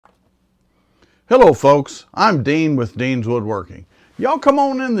Hello folks, I'm Dean with Dean's Woodworking. Y'all come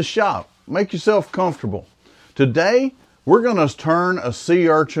on in the shop, make yourself comfortable. Today, we're gonna turn a sea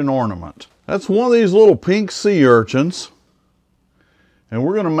urchin ornament. That's one of these little pink sea urchins, and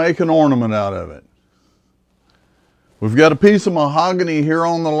we're gonna make an ornament out of it. We've got a piece of mahogany here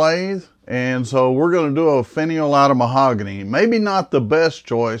on the lathe, and so we're gonna do a finial out of mahogany. Maybe not the best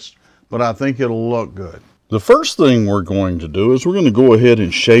choice, but I think it'll look good. The first thing we're going to do is we're gonna go ahead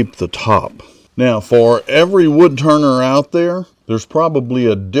and shape the top. Now, for every wood turner out there, there's probably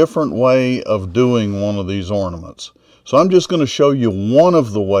a different way of doing one of these ornaments. So I'm just going to show you one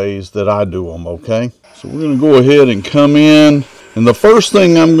of the ways that I do them, okay? So we're going to go ahead and come in, and the first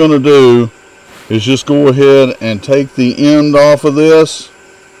thing I'm going to do is just go ahead and take the end off of this.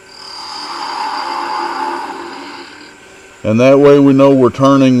 And that way we know we're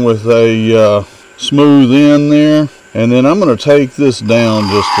turning with a smooth end there. And then I'm going to take this down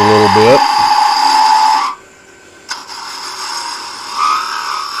just a little bit.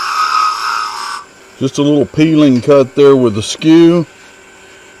 Just a little peeling cut there with the skew,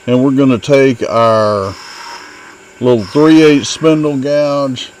 and we're going to take our little 3/8 spindle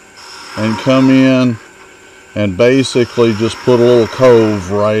gouge and come in and basically just put a little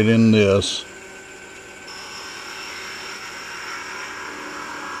cove right in this.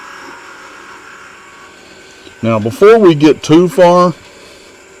 Now before we get too far,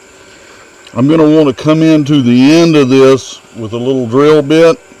 I'm going to want to come into the end of this with a little drill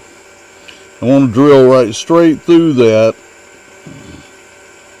bit. I want to drill right straight through that,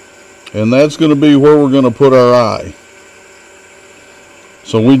 and that's going to be where we're going to put our eye.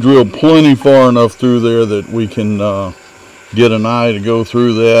 So we drill plenty far enough through there that we can get an eye to go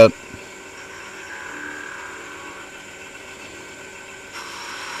through that.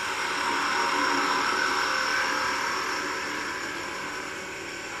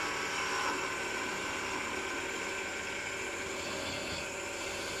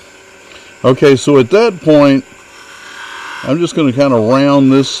 Okay, so at that point, I'm just going to kind of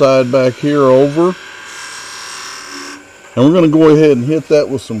round this side back here over. And we're going to go ahead and hit that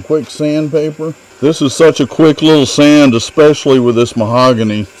with some quick sandpaper. This is such a quick little sand, especially with this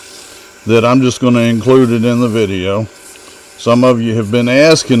mahogany, that I'm just going to include it in the video. Some of you have been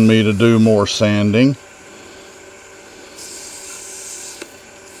asking me to do more sanding.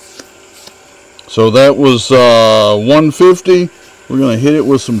 So that was 150. We're going to hit it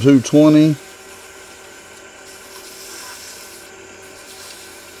with some 220.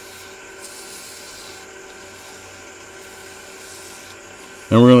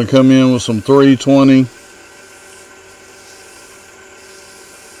 And we're going to come in with some 320.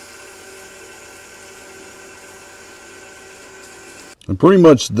 And pretty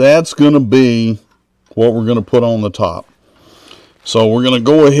much that's going to be what we're going to put on the top. So we're going to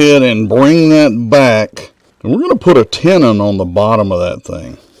go ahead and bring that back. And we're going to put a tenon on the bottom of that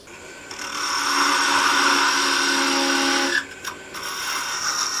thing.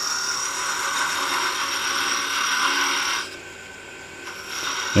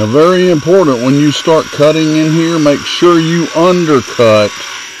 Now, very important, when you start cutting in here, make sure you undercut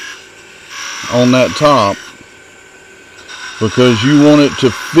on that top, because you want it to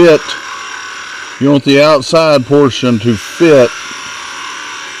fit. You want the outside portion to fit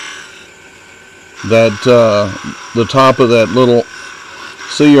that the top of that little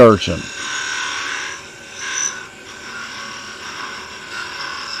sea urchin.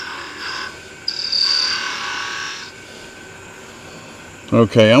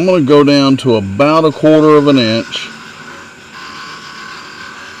 Okay, I'm going to go down to about 1/4 of an inch.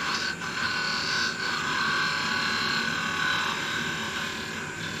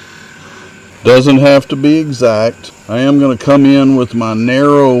 Doesn't have to be exact. I am going to come in with my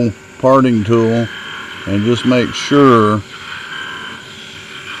narrow parting tool and just make sure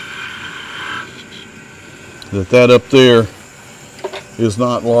that that up there is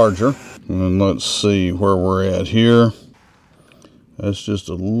not larger. And let's see where we're at here. That's just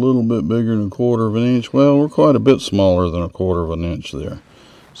a little bit bigger than 1/4 of an inch. Well, we're quite a bit smaller than 1/4 of an inch there.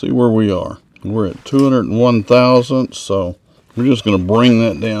 See where we are. We're at 201 thousandths, so we're just going to bring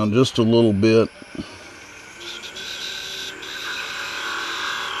that down just a little bit.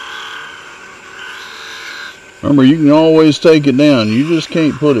 Remember, you can always take it down. You just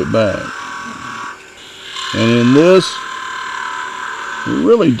can't put it back. And in this, it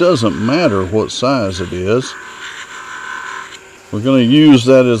really doesn't matter what size it is. We're going to use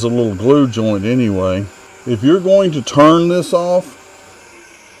that as a little glue joint anyway. If you're going to turn this off,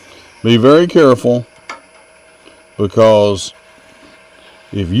 be very careful, because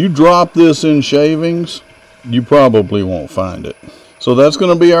if you drop this in shavings, you probably won't find it. So that's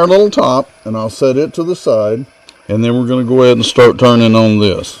going to be our little top, and I'll set it to the side, and then we're going to go ahead and start turning on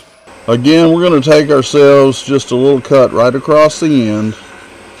this. Again, we're going to take ourselves just a little cut right across the end,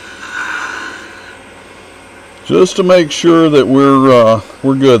 just to make sure that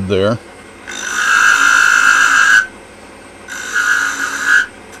we're good there.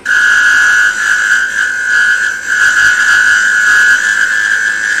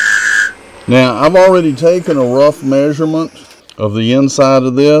 Now, I've already taken a rough measurement of the inside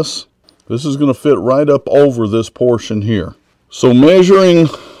of this. This is going to fit right up over this portion here. So measuring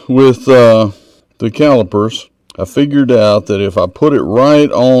with the calipers, I figured out that if I put it right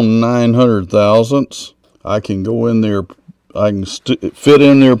on 900 thousandths, I can go in there, I can fit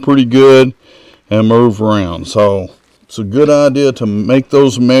in there pretty good and move around. So it's a good idea to make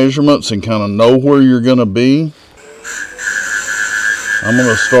those measurements and kind of know where you're going to be. I'm going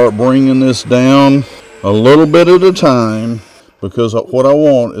to start bringing this down a little bit at a time, because what I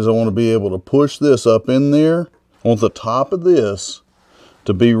want is I want to be able to push this up in there. I want the top of this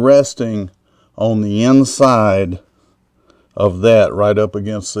to be resting on the inside of that right up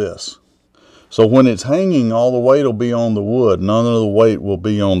against this. So when it's hanging, all the weight will be on the wood. None of the weight will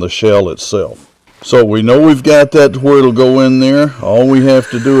be on the shell itself. So we know we've got that to where it'll go in there. All we have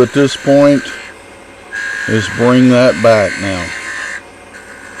to do at this point is bring that back now.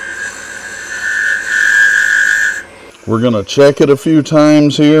 We're going to check it a few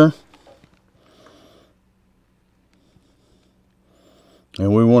times here.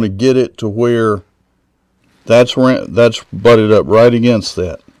 And we want to get it to where that's butted up right against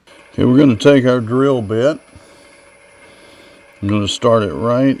that. Okay, we're going to take our drill bit. I'm going to start it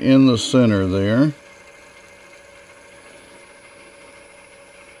right in the center there.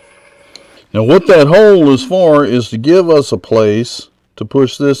 Now what that hole is for is to give us a place to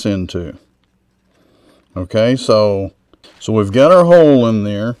push this into. Okay, so we've got our hole in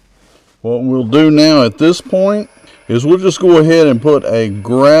there. What we'll do now at this point is we'll just go ahead and put a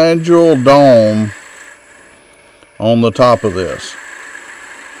gradual dome on the top of this.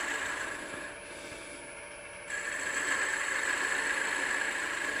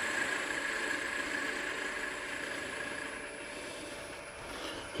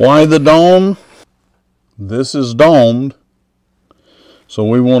 Why the dome? This is domed. So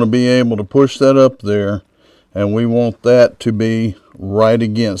we want to be able to push that up there, and we want that to be right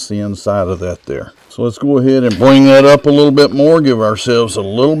against the inside of that there. So let's go ahead and bring that up a little bit more, give ourselves a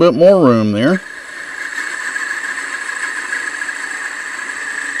little bit more room there.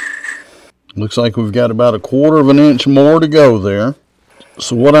 Looks like we've got about 1/4 of an inch more to go there.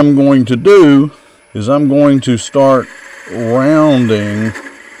 So what I'm going to do is I'm going to start rounding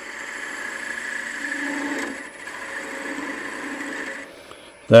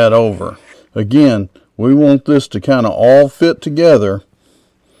that over. Again, we want this to kind of all fit together.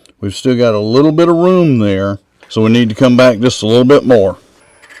 We've still got a little bit of room there, so we need to come back just a little bit more.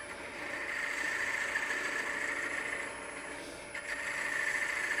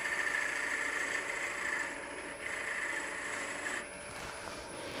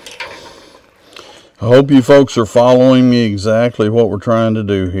 I hope you folks are following me exactly what we're trying to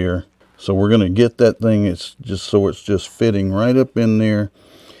do here. So we're going to get that thing, it's just fitting right up in there.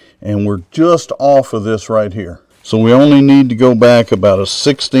 And we're just off of this right here. So we only need to go back about a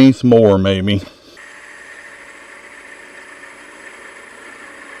 1/16 more maybe.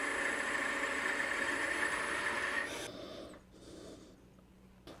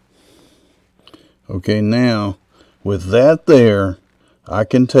 Okay, now with that there, I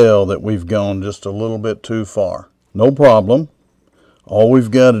can tell that we've gone just a little bit too far. No problem. All we've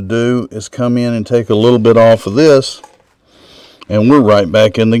got to do is come in and take a little bit off of this, and we're right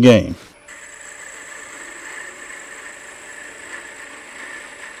back in the game.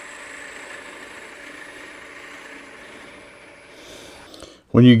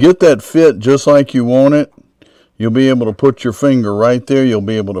 When you get that fit just like you want it, you'll be able to put your finger right there. You'll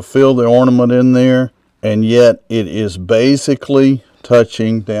be able to feel the ornament in there, and yet it is basically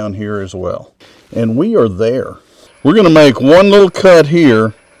touching down here as well. And we are there. We're going to make one little cut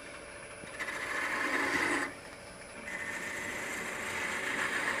here.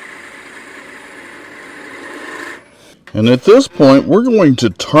 And at this point, we're going to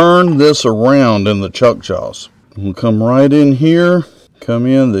turn this around in the chuck jaws. We'll come right in here, come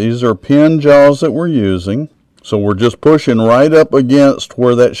in. These are pin jaws that we're using. So we're just pushing right up against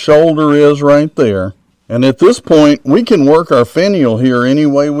where that shoulder is right there. And at this point, we can work our finial here any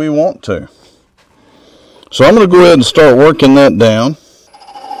way we want to. So I'm going to go ahead and start working that down.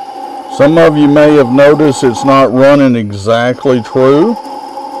 Some of you may have noticed it's not running exactly true.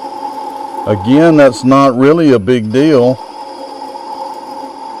 Again, that's not really a big deal.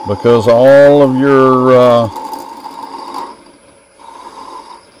 because all of your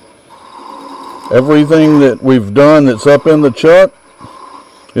everything that we've done that's up in the chuck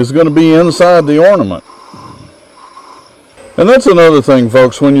is going to be inside the ornament. And that's another thing,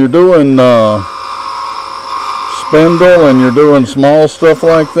 folks, when you're doing spindle and you're doing small stuff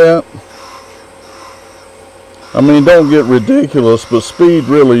like that, I mean, don't get ridiculous, but speed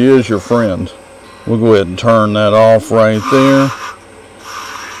really is your friend. We'll go ahead and turn that off right there.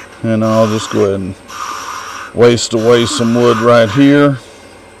 And I'll just go ahead and waste away some wood right here.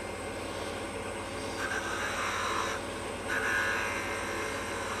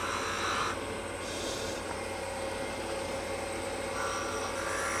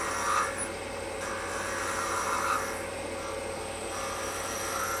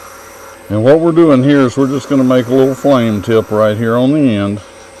 And what we're doing here is we're just going to make a little flame tip right here on the end.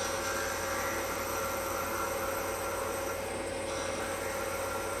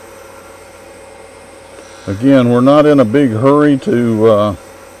 Again, we're not in a big hurry to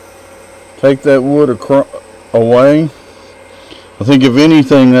take that wood away. I think if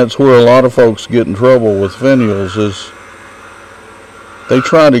anything, that's where a lot of folks get in trouble with finials, is they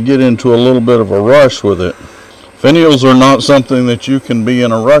try to get into a little bit of a rush with it. Finials are not something that you can be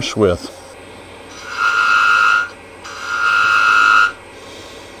in a rush with.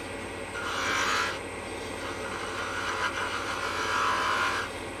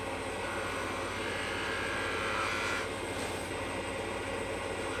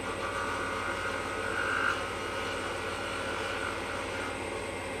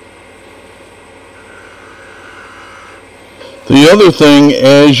 The other thing,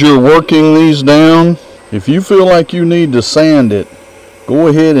 as you're working these down, if you feel like you need to sand it, go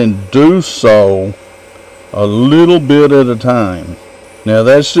ahead and do so a little bit at a time. Now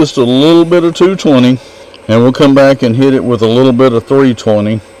that's just a little bit of 220, and we'll come back and hit it with a little bit of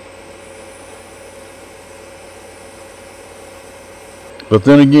 320. But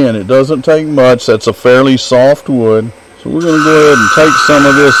then again, it doesn't take much. That's a fairly soft wood. So we're going to go ahead and take some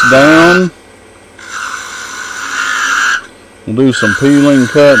of this down. We'll do some peeling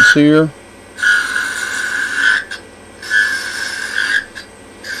cuts here.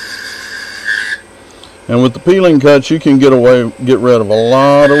 And with the peeling cuts, you can get rid of a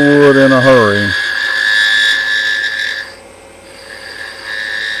lot of wood in a hurry.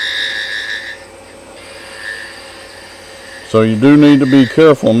 So you do need to be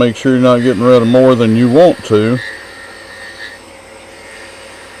careful. Make sure you're not getting rid of more than you want to.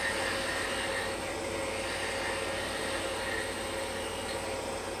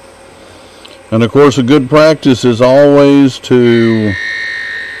 And of course, a good practice is always to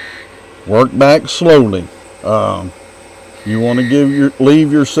work back slowly. You want to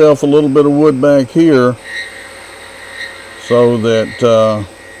leave yourself a little bit of wood back here so that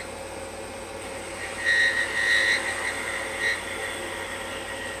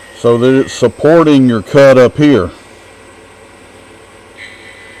it's supporting your cut up here.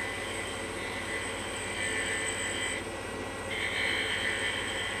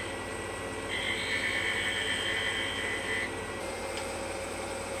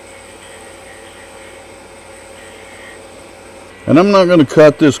 And I'm not going to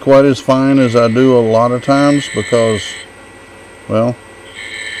cut this quite as fine as I do a lot of times because, well,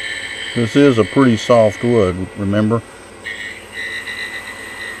 this is a pretty soft wood, remember?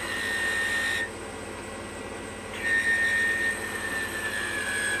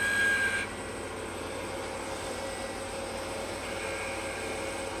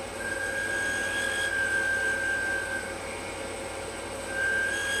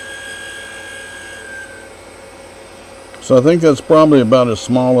 So I think that's probably about as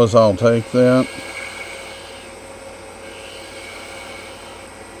small as I'll take that.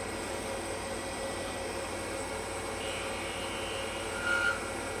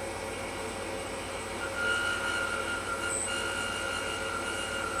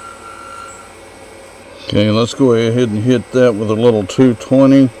 Okay, let's go ahead and hit that with a little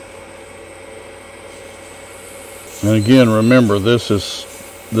 220. And again, remember, this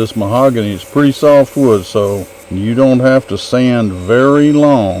mahogany is pretty soft wood, so you don't have to sand very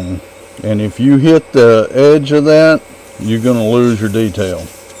long. And if you hit the edge of that, you're going to lose your detail.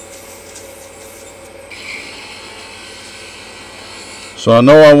 So I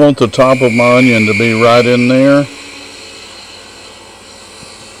know I want the top of my onion to be right in there.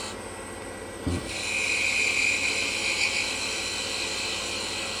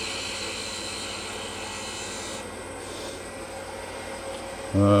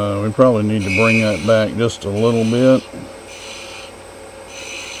 We probably need to bring that back just a little bit.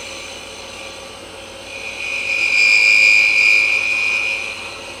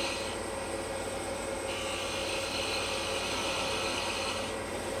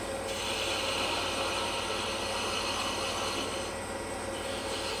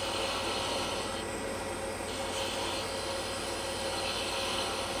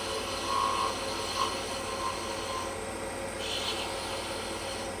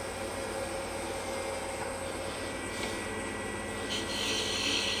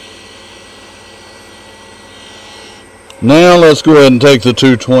 Now let's go ahead and take the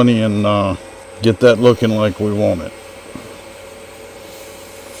 220 and get that looking like we want it.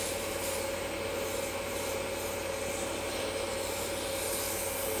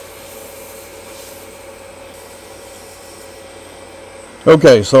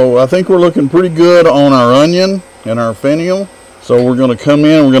 Okay, so I think we're looking pretty good on our onion and our finial. So we're going to come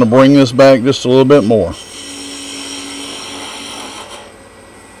in, we're going to bring this back just a little bit more.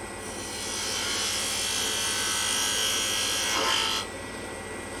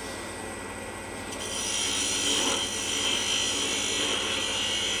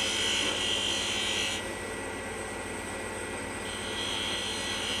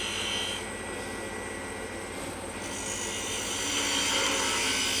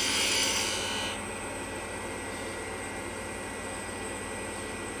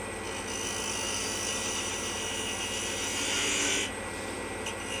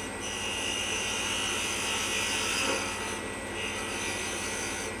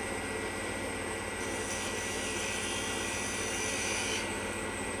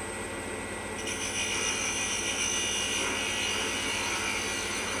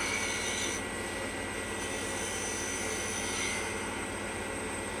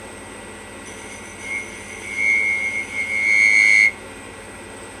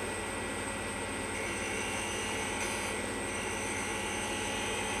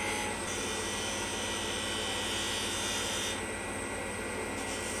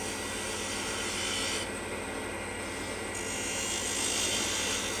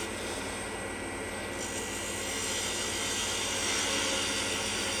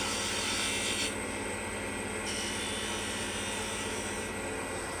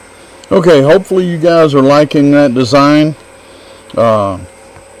 Okay, hopefully you guys are liking that design. We're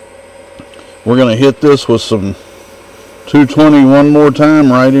going to hit this with some 220 one more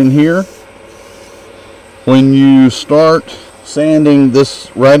time right in here. When you start sanding this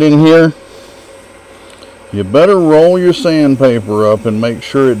right in here, you better roll your sandpaper up and make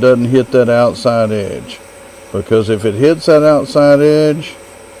sure it doesn't hit that outside edge. Because if it hits that outside edge,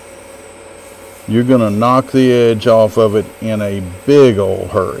 you're going to knock the edge off of it in a big old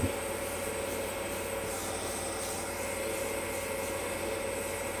hurry.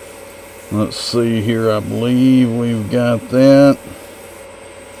 Let's see here, I believe we've got that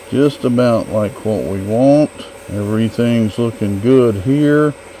just about like what we want. Everything's looking good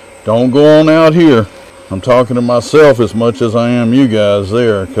here. Don't go on out here. I'm talking to myself as much as I am you guys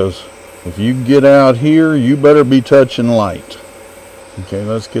there, because if you get out here, you better be touching light. Okay,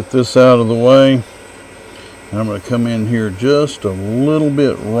 let's get this out of the way. I'm going to come in here just a little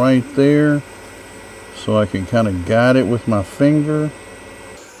bit right there so I can kind of guide it with my finger.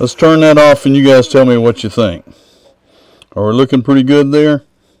 Let's turn that off and you guys tell me what you think. Are we looking pretty good there?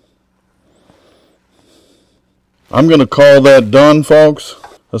 I'm going to call that done, folks.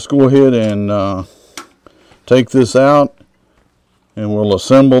 Let's go ahead and take this out and we'll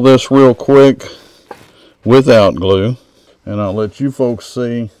assemble this real quick without glue. And I'll let you folks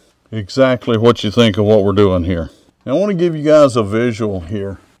see exactly what you think of what we're doing here. Now, I want to give you guys a visual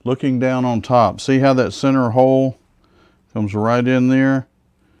here. Looking down on top, see how that center hole comes right in there?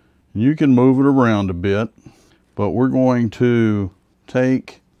 You can move it around a bit, but we're going to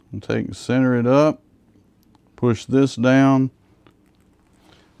center it up, push this down.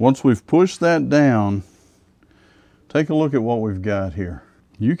 Once we've pushed that down, take a look at what we've got here.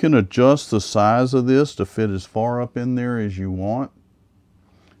 You can adjust the size of this to fit as far up in there as you want.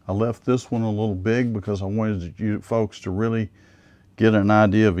 I left this one a little big because I wanted you folks to really get an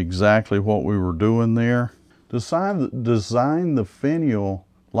idea of exactly what we were doing there. Design the finial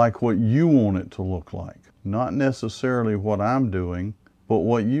like what you want it to look like. Not necessarily what I'm doing, but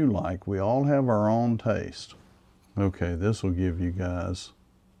what you like. We all have our own taste. Okay, this will give you guys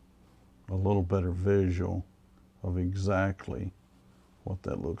a little better visual of exactly what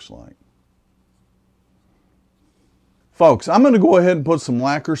that looks like. Folks, I'm going to go ahead and put some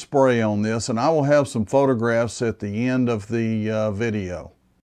lacquer spray on this, and I will have some photographs at the end of the video.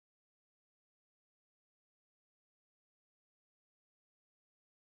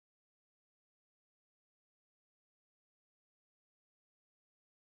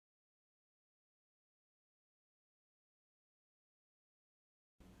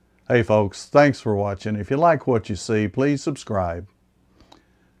 Hey folks, thanks for watching. If you like what you see, please subscribe.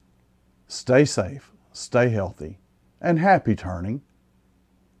 Stay safe, stay healthy, and happy turning.